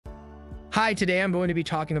Hi, today I'm going to be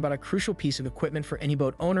talking about a crucial piece of equipment for any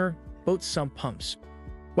boat owner, boat sump pumps.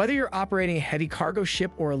 Whether you're operating a heavy cargo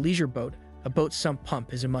ship or a leisure boat, a boat sump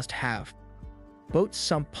pump is a must-have. Boat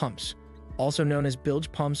sump pumps, also known as bilge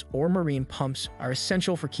pumps or marine pumps, are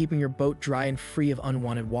essential for keeping your boat dry and free of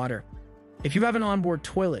unwanted water. If you have an onboard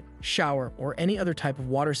toilet, shower, or any other type of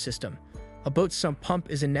water system, a boat sump pump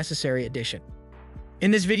is a necessary addition. In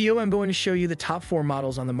this video, I'm going to show you the top 4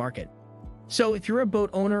 models on the market. So if you're a boat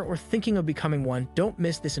owner or thinking of becoming one, don't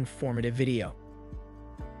miss this informative video.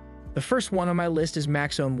 The first one on my list is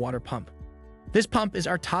Maxone Water Pump. This pump is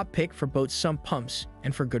our top pick for boat sump pumps,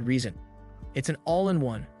 and for good reason. It's an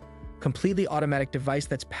all-in-one, completely automatic device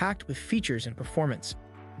that's packed with features and performance.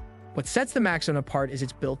 What sets the Maxone apart is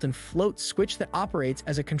its built-in float switch that operates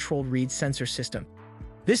as a controlled reed sensor system.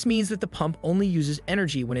 This means that the pump only uses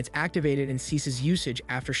energy when it's activated and ceases usage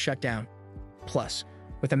after shutdown. Plus,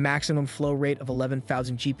 with a maximum flow rate of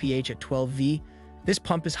 11,000 GPH at 12 V, this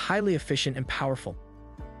pump is highly efficient and powerful.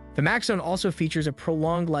 The Maxone also features a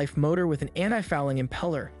prolonged life motor with an anti-fouling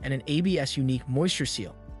impeller and an ABS unique moisture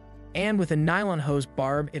seal. And with a nylon hose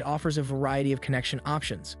barb, it offers a variety of connection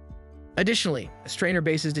options. Additionally, a strainer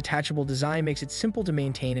base's detachable design makes it simple to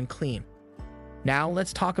maintain and clean. Now,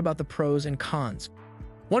 let's talk about the pros and cons.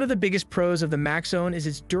 One of the biggest pros of the Maxone is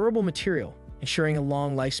its durable material, ensuring a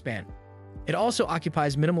long lifespan. It also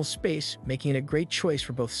occupies minimal space, making it a great choice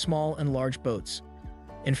for both small and large boats.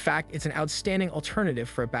 In fact, it's an outstanding alternative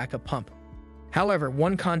for a backup pump. However,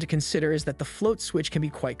 one con to consider is that the float switch can be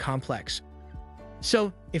quite complex.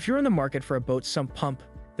 So, if you're in the market for a boat sump pump,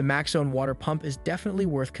 the Maxone water pump is definitely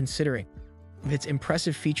worth considering. With its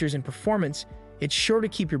impressive features and performance, it's sure to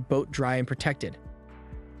keep your boat dry and protected.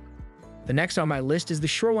 The next on my list is the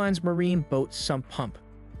Shoreline's Marine Boat Sump Pump.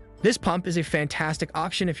 This pump is a fantastic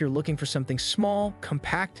option if you're looking for something small,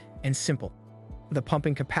 compact, and simple. With a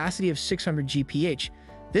pumping capacity of 600 GPH,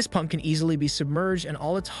 this pump can easily be submerged and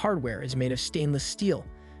all its hardware is made of stainless steel,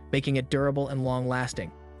 making it durable and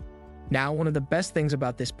long-lasting. Now, one of the best things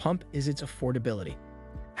about this pump is its affordability.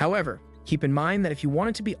 However, keep in mind that if you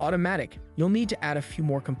want it to be automatic, you'll need to add a few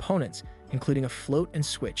more components, including a float and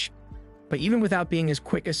switch. But even without being as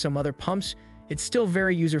quick as some other pumps, it's still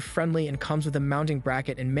very user-friendly and comes with a mounting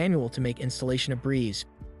bracket and manual to make installation a breeze.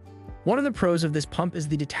 One of the pros of this pump is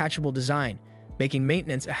the detachable design, making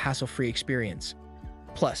maintenance a hassle-free experience.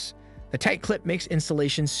 Plus, the tight clip makes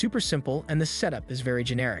installation super simple and the setup is very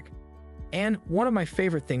generic. And one of my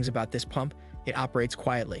favorite things about this pump, it operates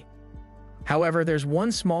quietly. However, there's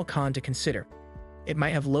one small con to consider. It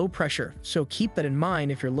might have low pressure, so keep that in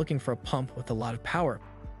mind if you're looking for a pump with a lot of power.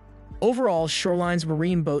 Overall, Shoreline's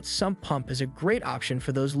Marine Boat Sump Pump is a great option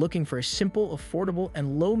for those looking for a simple, affordable,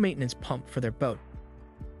 and low-maintenance pump for their boat.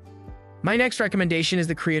 My next recommendation is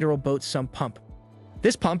the Creator Boat Sump Pump.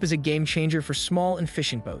 This pump is a game-changer for small and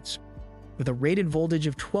fishing boats. With a rated voltage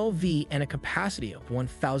of 12 V and a capacity of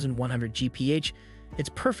 1,100 GPH, it's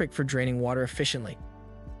perfect for draining water efficiently.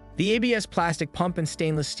 The ABS plastic pump and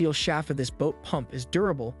stainless steel shaft of this boat pump is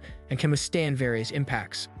durable and can withstand various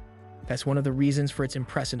impacts. That's one of the reasons for its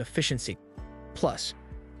impressive efficiency. Plus,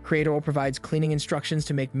 Creator provides cleaning instructions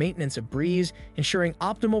to make maintenance a breeze, ensuring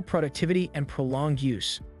optimal productivity and prolonged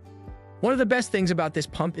use. One of the best things about this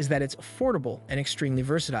pump is that it's affordable and extremely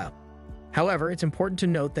versatile. However, it's important to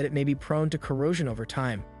note that it may be prone to corrosion over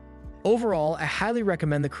time. Overall, I highly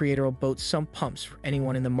recommend the Creator Boat Sump Pumps for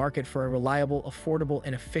anyone in the market for a reliable, affordable,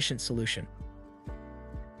 and efficient solution.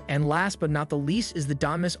 And last but not the least is the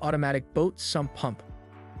Dauntless Automatic Boat Sump Pump.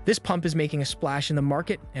 This pump is making a splash in the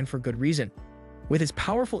market, and for good reason. With its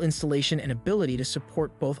powerful installation and ability to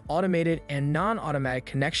support both automated and non-automatic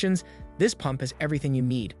connections, this pump has everything you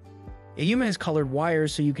need. It even has colored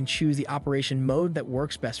wires so you can choose the operation mode that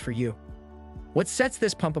works best for you. What sets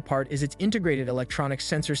this pump apart is its integrated electronic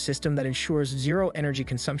sensor system that ensures zero energy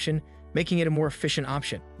consumption, making it a more efficient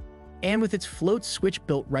option. And with its float switch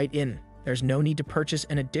built right in, there's no need to purchase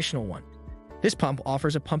an additional one. This pump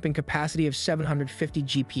offers a pumping capacity of 750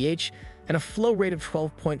 GPH and a flow rate of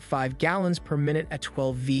 12.5 gallons per minute at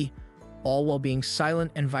 12 V, all while being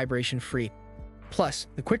silent and vibration-free. Plus,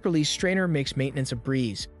 the quick-release strainer makes maintenance a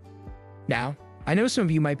breeze. Now, I know some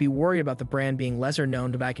of you might be worried about the brand being lesser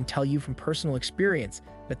known, but I can tell you from personal experience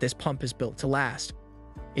that this pump is built to last.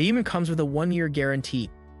 It even comes with a 1-year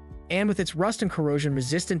guarantee. And with its rust and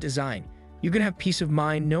corrosion-resistant design, you can have peace of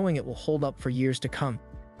mind knowing it will hold up for years to come.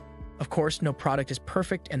 Of course, no product is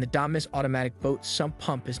perfect, and the Dauntless Automatic Boat Sump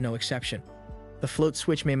Pump is no exception. The float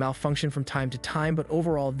switch may malfunction from time to time, but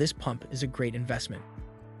overall, this pump is a great investment.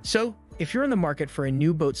 So, if you're in the market for a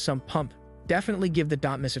new boat sump pump, definitely give the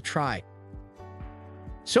Dauntless a try.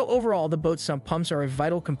 So overall, the boat sump pumps are a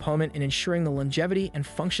vital component in ensuring the longevity and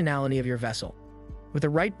functionality of your vessel. With the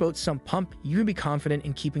right boat sump pump, you can be confident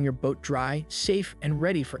in keeping your boat dry, safe, and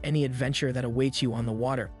ready for any adventure that awaits you on the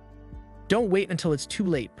water. Don't wait until it's too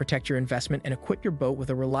late. Protect your investment and equip your boat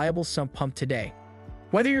with a reliable sump pump today.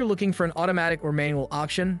 Whether you're looking for an automatic or manual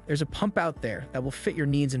option, there's a pump out there that will fit your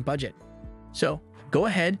needs and budget. So, go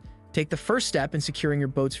ahead, take the first step in securing your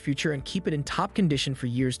boat's future and keep it in top condition for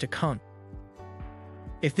years to come.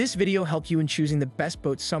 If this video helped you in choosing the best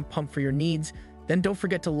boat sump pump for your needs, then don't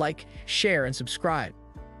forget to like, share, and subscribe.